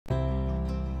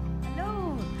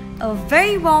A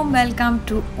very warm welcome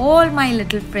to all my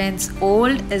little friends,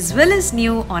 old as well as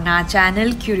new, on our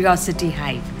channel Curiosity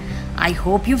Hive. I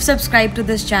hope you've subscribed to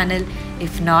this channel.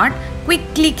 If not,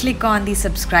 quickly click on the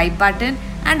subscribe button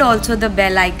and also the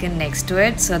bell icon next to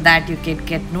it so that you can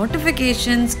get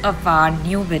notifications of our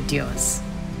new videos.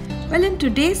 Well, in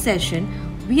today's session,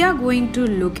 we are going to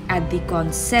look at the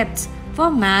concepts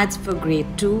for maths for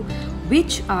grade 2,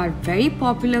 which are very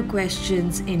popular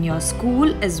questions in your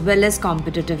school as well as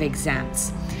competitive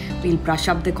exams. We'll brush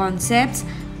up the concepts,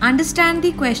 understand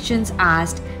the questions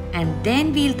asked, and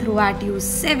then we'll throw at you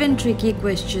 7 tricky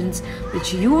questions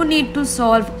which you need to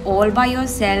solve all by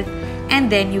yourself, and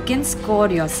then you can score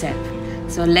yourself.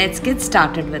 So let's get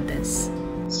started with this.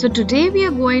 So today we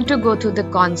are going to go through the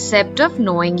concept of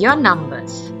knowing your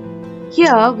numbers.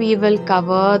 Here we will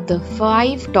cover the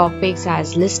 5 topics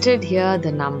as listed here: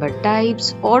 the number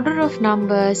types, order of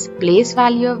numbers, place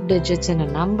value of digits in a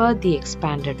number, the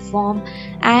expanded form,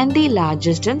 and the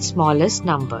largest and smallest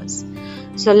numbers.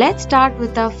 So let's start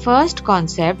with our first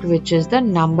concept, which is the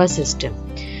number system.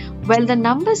 Well, the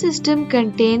number system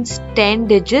contains 10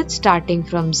 digits starting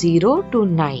from 0 to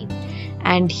 9.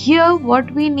 And here what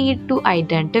we need to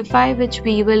identify, which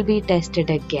we will be tested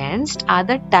against, are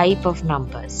the type of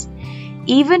numbers.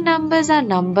 Even numbers are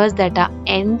numbers that are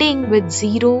ending with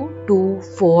 0, 2,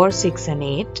 4, 6 and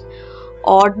 8.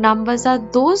 Odd numbers are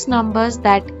those numbers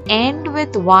that end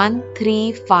with 1,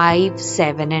 3, 5,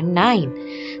 7 and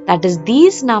 9. That is,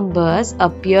 these numbers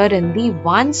appear in the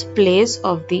ones place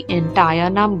of the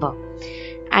entire number.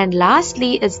 And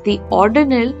lastly is the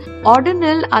ordinal.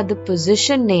 Ordinal are the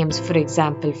position names, for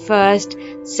example, first,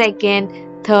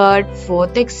 second, third,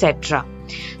 fourth, etc.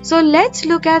 So let's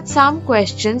look at some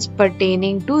questions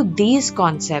pertaining to these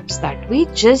concepts that we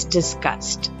just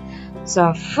discussed. So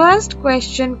our first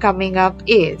question coming up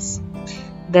is,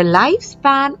 the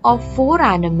lifespan of 4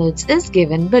 animals is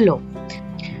given below.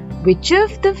 Which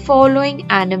of the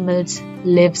following animals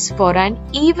lives for an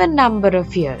even number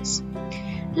of years?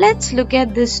 Let's look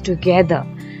at this together.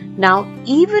 Now,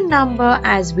 even number,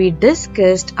 as we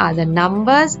discussed, are the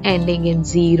numbers ending in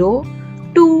 0,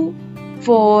 2,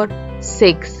 4,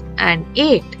 6 and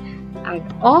 8.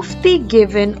 And of the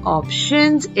given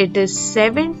options, it is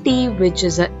 70, which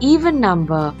is an even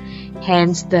number.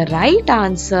 Hence, the right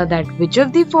answer, that which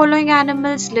of the following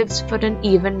animals lives for an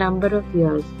even number of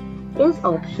years, is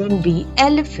option B,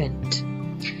 elephant.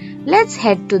 Let's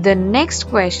head to the next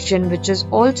question, which is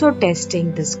also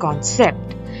testing this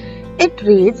concept. It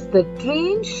reads, the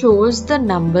train shows the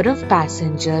number of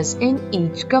passengers in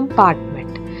each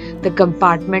compartment. The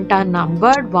compartments are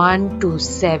numbered 1 to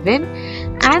 7,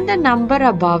 and the number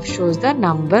above shows the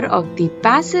number of the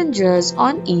passengers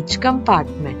on each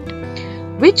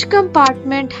compartment. Which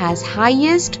compartment has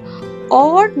highest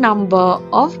odd number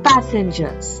of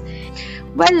passengers?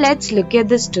 Well, let's look at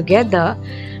this together.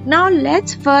 Now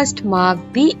let's first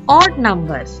mark the odd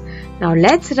numbers. Now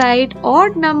let's write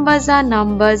odd numbers are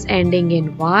numbers ending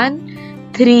in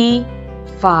 1, 3,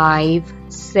 5,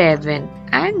 7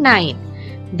 and 9.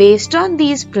 Based on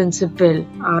these principles,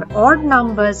 our odd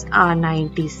numbers are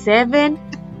 97,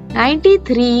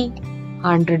 93,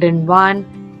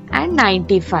 101 and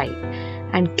 95.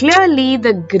 And clearly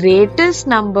the greatest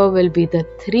number will be the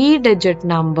 3-digit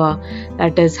number,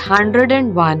 that is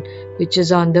 101, which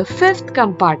is on the 5th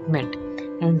compartment.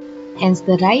 And hence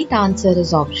the right answer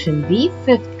is option B,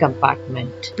 5th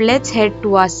compartment. Let's head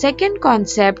to our second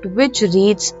concept, which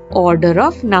reads order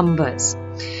of numbers.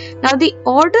 Now, the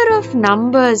order of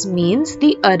numbers means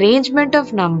the arrangement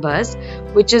of numbers,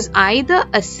 which is either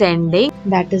ascending,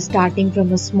 that is starting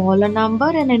from a smaller number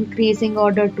and increasing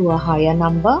order to a higher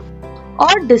number,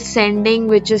 or descending,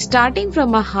 which is starting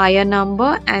from a higher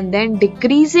number and then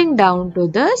decreasing down to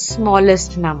the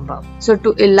smallest number. So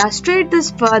to illustrate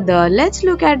this further, let's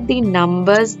look at the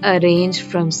numbers arranged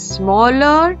from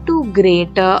smaller to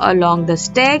greater along the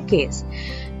staircase.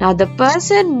 Now the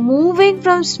person moving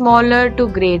from smaller to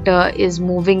greater is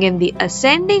moving in the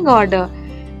ascending order,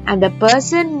 and the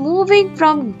person moving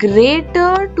from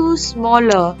greater to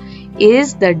smaller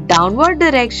is the downward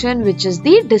direction, which is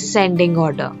the descending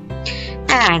order.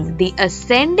 And the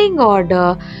ascending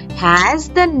order has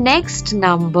the next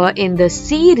number in the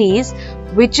series,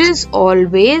 which is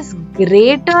always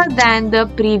greater than the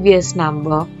previous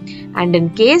number. And in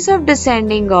case of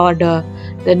descending order,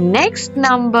 the next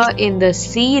number in the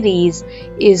series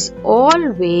is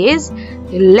always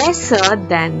lesser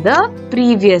than the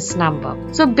previous number.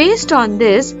 So based on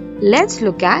this, let's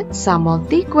look at some of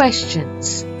the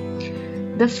questions.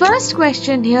 The first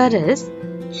question here is,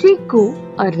 Chiku,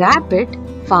 a rabbit,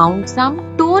 found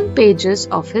some torn pages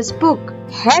of his book.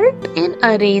 Help in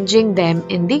arranging them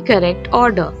in the correct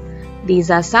order.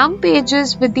 These are some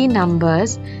pages with the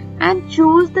numbers and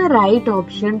choose the right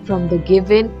option from the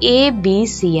given A, B,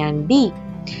 C and D.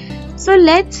 So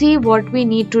let's see what we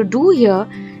need to do here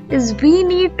is we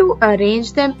need to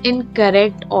arrange them in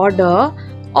correct order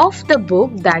of the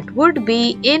book, that would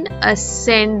be in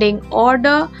ascending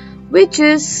order, which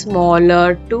is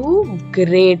smaller to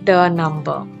greater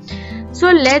number. So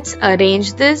let's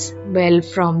arrange this. Well,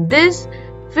 from this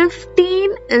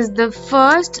 15 is the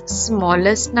first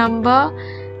smallest number,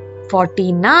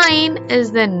 49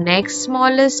 is the next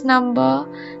smallest number.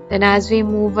 Then as we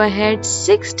move ahead,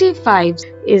 65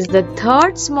 is the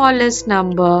third smallest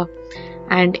number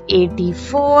and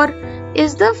 84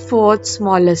 is the fourth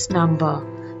smallest number.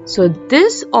 So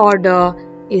this order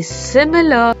is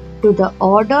similar to the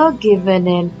order given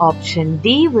in option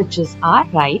D, which is our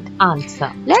right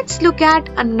answer. Let's look at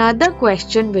another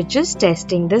question which is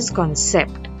testing this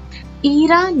concept.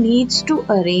 Ira needs to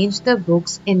arrange the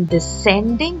books in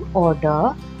descending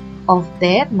order of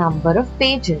their number of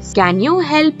pages. Can you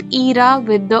help Ira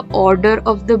with the order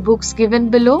of the books given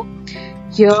below?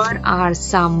 Here are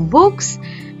some books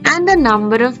and the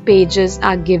number of pages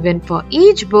are given for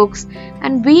each books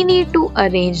and we need to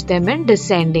arrange them in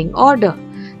descending order.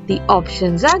 The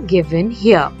options are given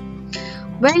here.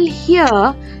 Well,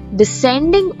 here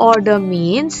descending order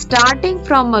means starting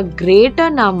from a greater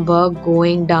number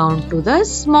going down to the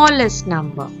smallest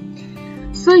number.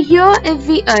 So here if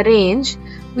we arrange,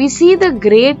 we see the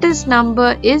greatest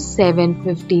number is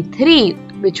 753,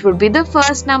 which would be the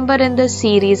first number in the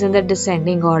series in the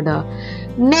descending order.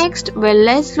 Next, well,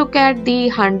 let's look at the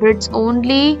hundreds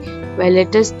only. Well,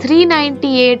 it is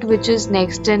 398, which is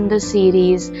next in the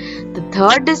series. The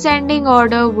third descending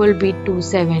order will be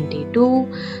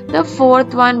 272. The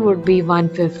fourth one would be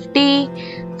 150.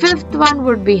 Fifth one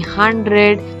would be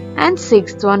 100. And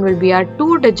sixth one will be our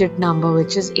two-digit number,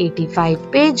 which is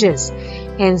 85 pages.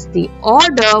 Hence, the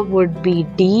order would be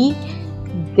D,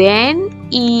 then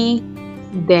E,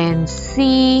 then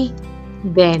C,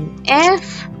 then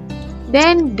F,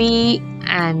 then B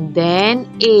and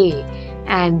then A.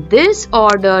 And this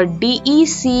order D, E,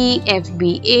 C, F,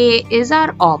 B, A is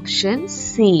our option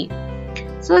C.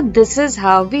 So this is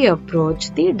how we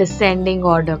approach the descending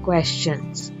order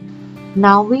questions.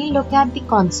 Now we look at the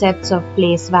concepts of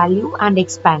place value and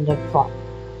expanded form.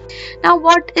 Now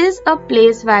what is a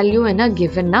place value in a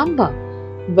given number?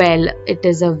 Well, it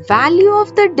is a value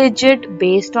of the digit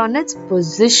based on its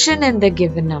position in the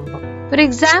given number. For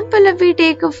example, if we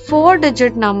take a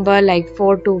 4-digit number like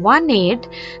 4218,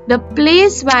 the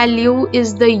place value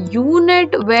is the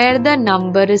unit where the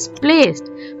number is placed.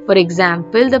 For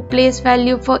example, the place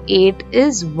value for 8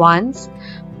 is ones,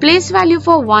 place value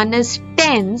for 1 is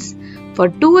tens, for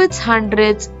 2 it's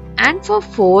hundreds, and for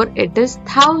 4 it is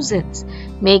thousands,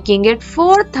 making it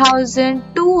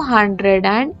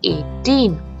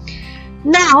 4218.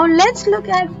 Now let's look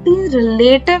at the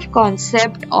relative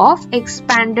concept of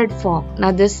expanded form.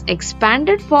 Now this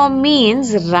expanded form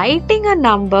means writing a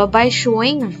number by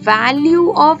showing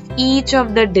value of each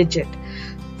of the digit.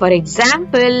 For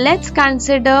example, let's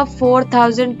consider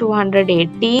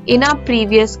 4218 in our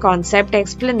previous concept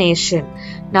explanation.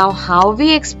 Now how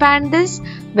we expand this?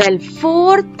 Well,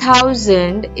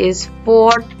 4000 is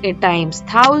 4 times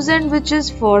 1000, which is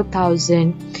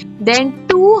 4000. Then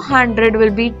 200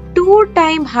 will be 2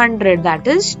 times 100, that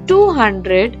is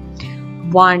 200.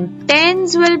 1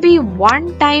 tens will be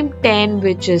 1 times 10,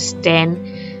 which is 10.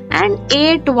 And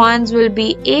 8 ones will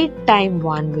be 8 times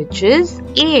 1, which is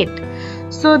 8.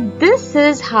 So this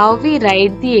is how we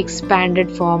write the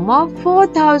expanded form of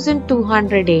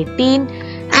 4218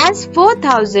 as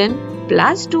 4000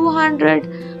 plus 200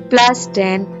 plus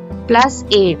 10 plus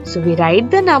 8. So we write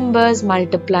the numbers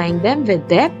multiplying them with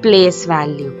their place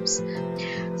values.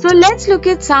 So let's look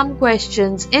at some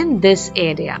questions in this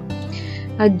area.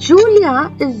 Julia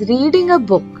is reading a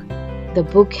book. The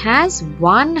book has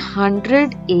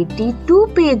 182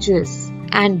 pages.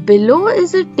 And below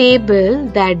is a table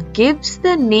that gives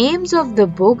the names of the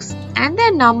books and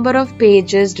their number of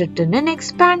pages written in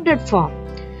expanded form.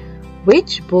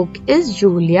 Which book is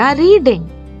Julia reading?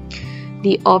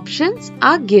 The options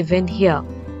are given here.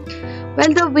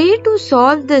 Well, the way to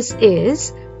solve this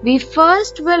is, we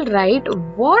first will write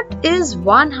what is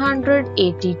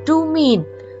 182 mean.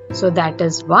 So that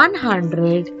is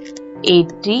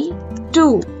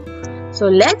 182. So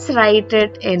let's write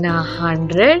it in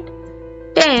 100,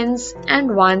 tens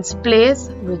and ones place,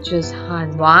 which is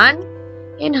 1.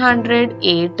 In 100,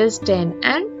 8 is 10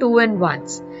 and 2 and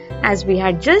ones. As we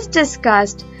had just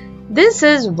discussed, This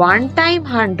is 1 times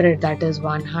 100, that is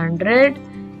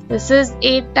 100. This is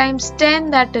 8 times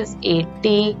 10, that is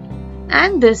 80.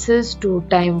 And this is 2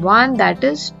 times 1, that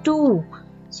is 2.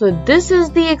 So this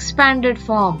is the expanded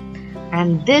form.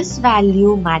 And this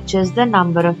value matches the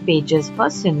number of pages for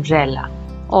Cinderella.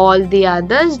 All the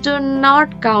others do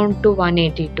not count to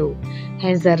 182.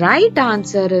 Hence the right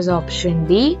answer is option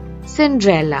D,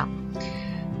 Cinderella.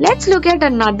 Let's look at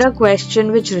another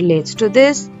question which relates to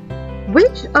this.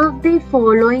 Which of the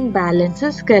following balance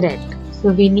is correct?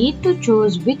 So we need to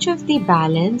choose which of the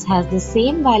balance has the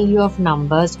same value of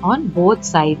numbers on both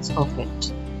sides of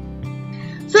it.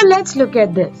 So let's look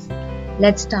at this.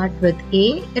 Let's start with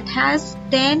A. It has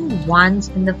 10 ones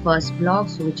in the first block,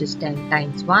 so which is 10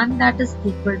 times 1, that is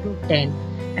equal to 10.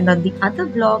 And on the other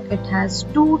block, it has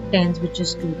 2 tens, which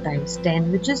is 2 times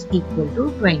 10, which is equal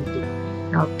to 20.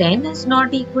 Now 10 is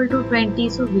not equal to 20,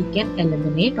 so we can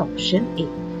eliminate option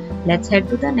A. Let's head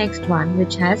to the next one,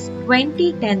 which has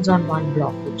 20 tens on one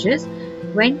block, which is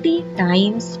 20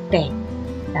 times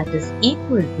 10, that is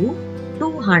equal to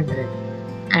 200.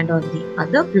 And on the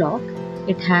other block,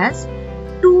 it has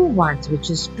 2 ones,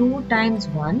 which is 2 times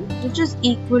 1, which is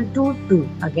equal to 2.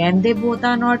 Again, they both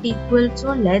are not equal,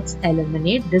 so let's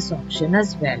eliminate this option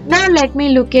as well. Now let me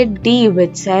look at D,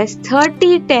 which says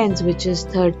 30 tens, which is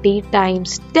 30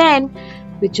 times 10,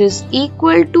 which is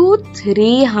equal to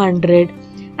 300.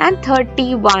 And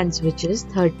 30 ones, which is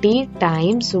 30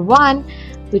 times 1,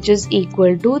 which is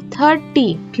equal to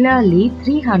 30. Clearly,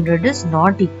 300 is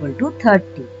not equal to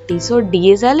 30. So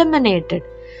D is eliminated.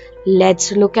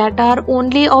 Let's look at our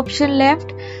only option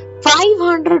left.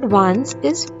 500 ones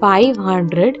is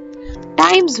 500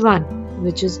 times 1,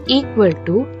 which is equal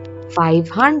to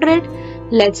 500.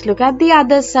 Let's look at the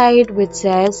other side, which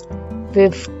says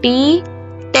 50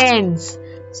 tens.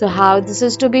 So how this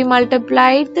is to be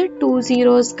multiplied? The 2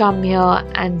 zeros come here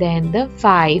and then the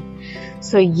 5.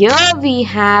 So here we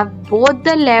have both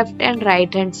the left and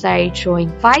right hand side showing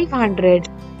 500.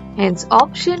 Hence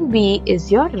option B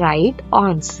is your right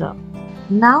answer.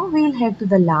 Now we'll head to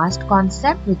the last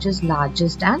concept, which is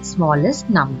largest and smallest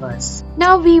numbers.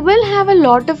 Now we will have a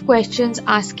lot of questions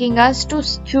asking us to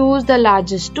choose the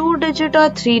largest 2-digit or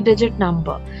 3-digit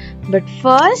number. But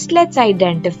first let's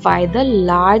identify the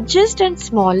largest and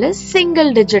smallest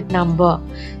single-digit number.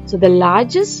 So the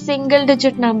largest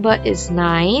single-digit number is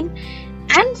 9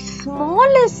 and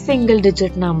smallest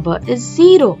single-digit number is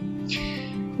 0.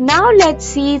 Now let's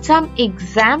see some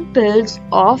examples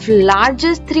of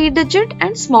largest 3-digit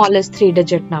and smallest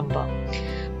 3-digit number.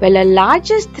 Well, a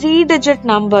largest 3-digit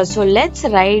number, so let's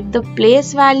write the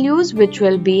place values, which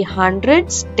will be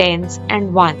hundreds, tens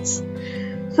and ones.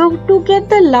 So to get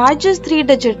the largest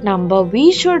 3-digit number,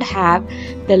 we should have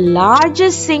the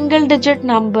largest single-digit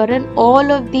number in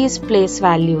all of these place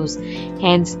values.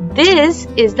 Hence, this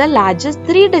is the largest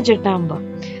 3-digit number.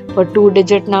 For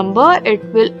 2-digit number, it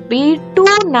will be 2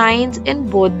 nines in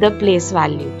both the place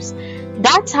values.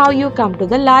 That's how you come to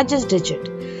the largest digit.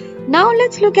 Now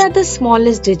let's look at the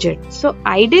smallest digit. So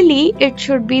ideally, it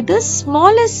should be the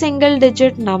smallest single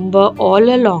digit number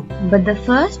all along. But the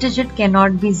first digit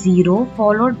cannot be 0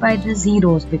 followed by the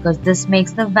zeros, because this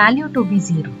makes the value to be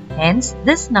 0. Hence,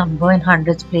 this number in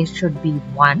hundreds place should be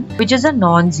 1, which is a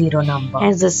non-zero number.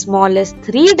 Hence, the smallest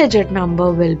 3-digit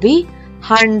number will be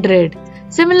 100.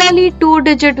 Similarly,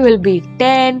 2-digit will be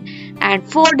 10 and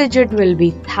 4-digit will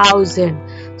be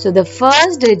 1000. So the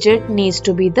first digit needs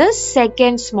to be the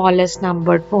second smallest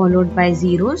number followed by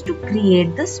zeros to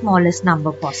create the smallest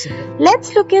number possible.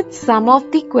 Let's look at some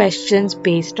of the questions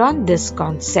based on this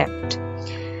concept.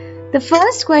 The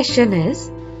first question is,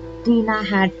 Tina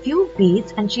had few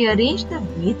beads and she arranged the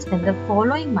beads in the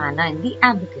following manner in the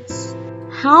abacus.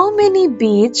 How many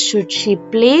beads should she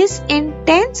place in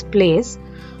tens place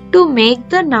to make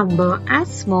the number as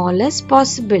small as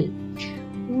possible?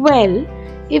 Well,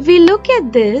 if we look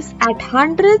at this, at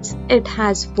hundreds it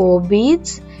has 4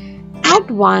 beads,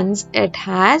 at ones it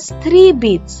has 3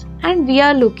 beads, and we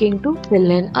are looking to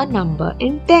fill in a number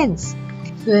in tens.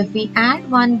 So if we add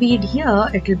 1 bead here,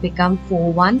 it will become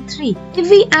 413. If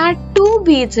we add 2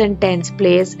 beads in tens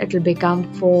place, it will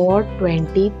become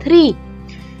 423.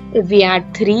 If we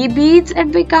add 3 beads,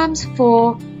 it becomes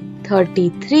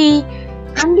 433.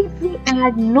 And if we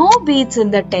add no beads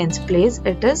in the tens place,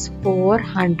 it is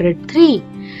 403.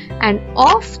 And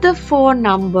of the 4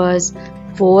 numbers,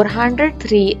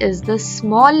 403 is the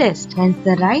smallest. Hence,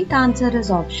 the right answer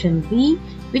is option B,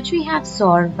 which we have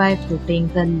solved by putting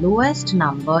the lowest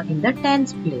number in the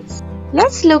tens place.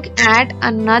 Let's look at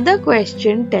another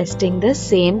question testing the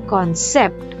same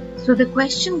concept. So the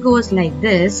question goes like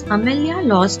this. Amelia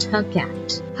lost her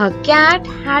cat. Her cat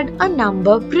had a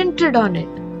number printed on it.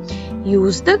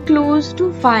 Use the clues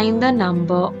to find the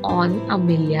number on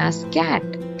Amelia's cat.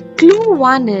 Clue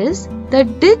 1 is the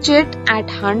digit at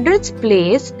hundreds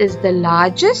place is the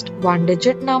largest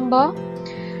one-digit number.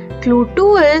 Clue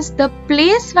 2 is the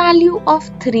place value of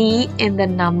 3 in the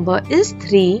number is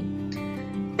 3.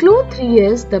 Clue 3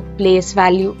 is the place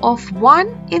value of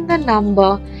 1 in the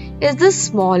number is the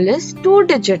smallest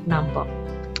two-digit number.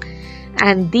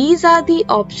 And these are the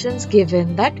options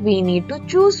given that we need to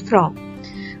choose from.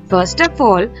 First of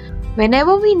all,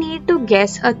 whenever we need to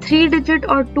guess a 3-digit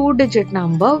or 2-digit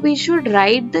number, we should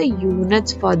write the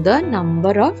units for the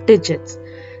number of digits.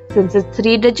 Since it's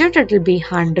 3-digit, it will be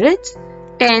hundreds,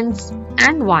 tens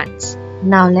and ones.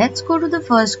 Now let's go to the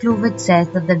first clue, which says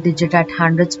that the digit at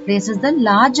hundreds place is the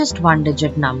largest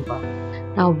one-digit number.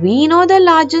 Now we know the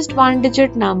largest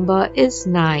one-digit number is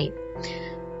 9.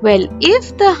 Well,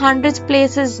 if the hundreds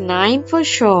place is 9 for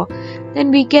sure, then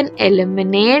we can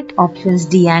eliminate options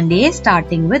D and A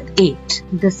starting with 8.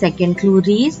 The second clue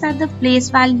reads that the place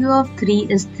value of 3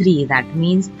 is 3. That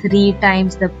means 3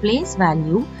 times the place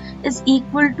value is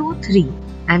equal to 3.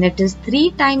 And it is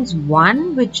 3 times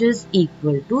 1 which is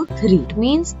equal to 3. It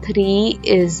means 3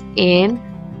 is in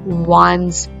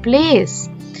 1's place.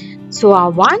 So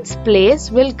our 1's place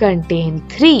will contain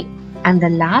 3. And the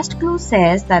last clue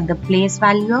says that the place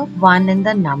value of 1 in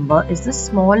the number is the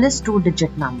smallest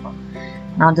two-digit number.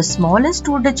 Now the smallest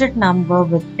two-digit number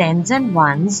with tens and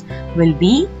ones will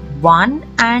be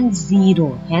 1 and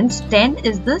 0. Hence 10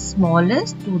 is the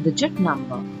smallest two-digit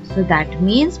number. So that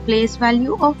means place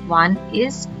value of 1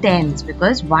 is tens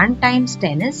because 1 times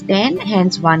 10 is 10.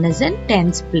 Hence 1 is in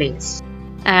tens place.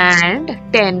 And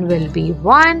 10 will be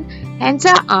 1. Hence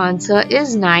our answer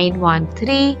is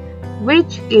 913.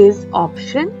 Which is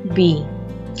option B.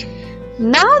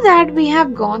 Now that we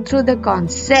have gone through the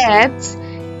concepts,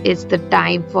 it's the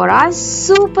time for our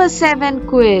Super 7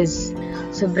 quiz.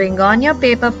 So bring on your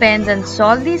paper pens and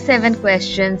solve these 7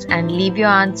 questions and leave your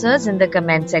answers in the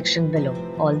comment section below.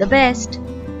 All the best.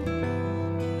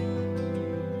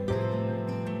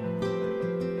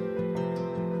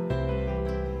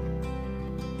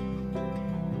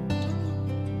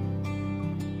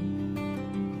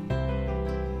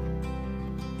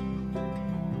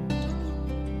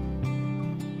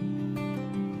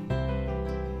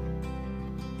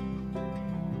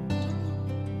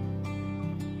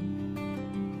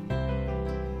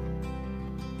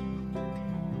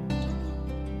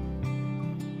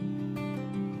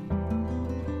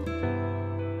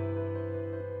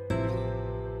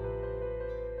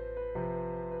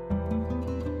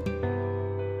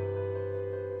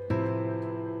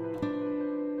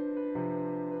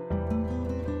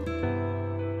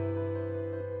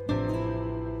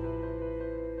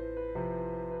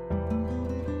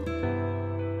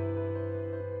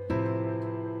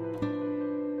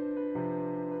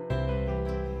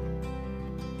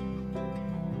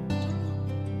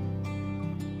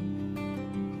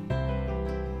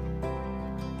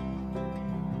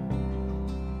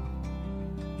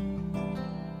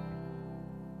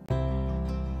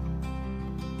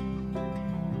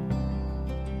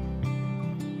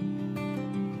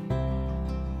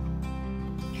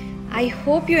 I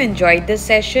hope you enjoyed this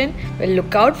session. We'll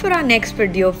look out for our next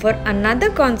video for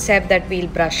another concept that we'll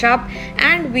brush up,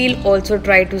 and we'll also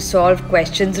try to solve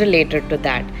questions related to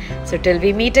that. So till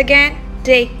we meet again,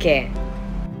 take care.